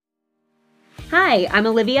Hi, I'm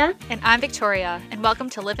Olivia. And I'm Victoria, and welcome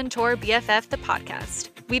to Live and Tour BFF, the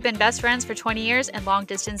podcast. We've been best friends for 20 years and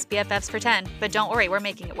long-distance BFFs for 10, but don't worry, we're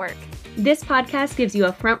making it work. This podcast gives you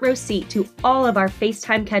a front row seat to all of our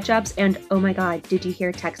FaceTime catch-ups and, oh my god, did you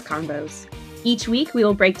hear text combos? Each week, we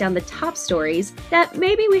will break down the top stories that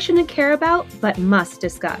maybe we shouldn't care about, but must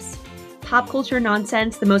discuss. Pop culture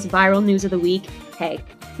nonsense, the most viral news of the week. Hey,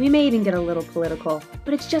 we may even get a little political,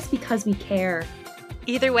 but it's just because we care.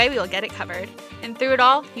 Either way, we will get it covered. And through it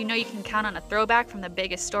all, you know you can count on a throwback from the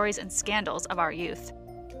biggest stories and scandals of our youth.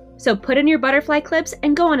 So put in your butterfly clips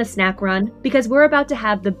and go on a snack run, because we're about to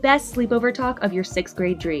have the best sleepover talk of your 6th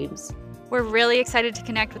grade dreams. We're really excited to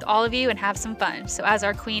connect with all of you and have some fun. So as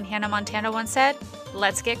our queen Hannah Montana once said,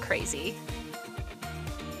 let's get crazy.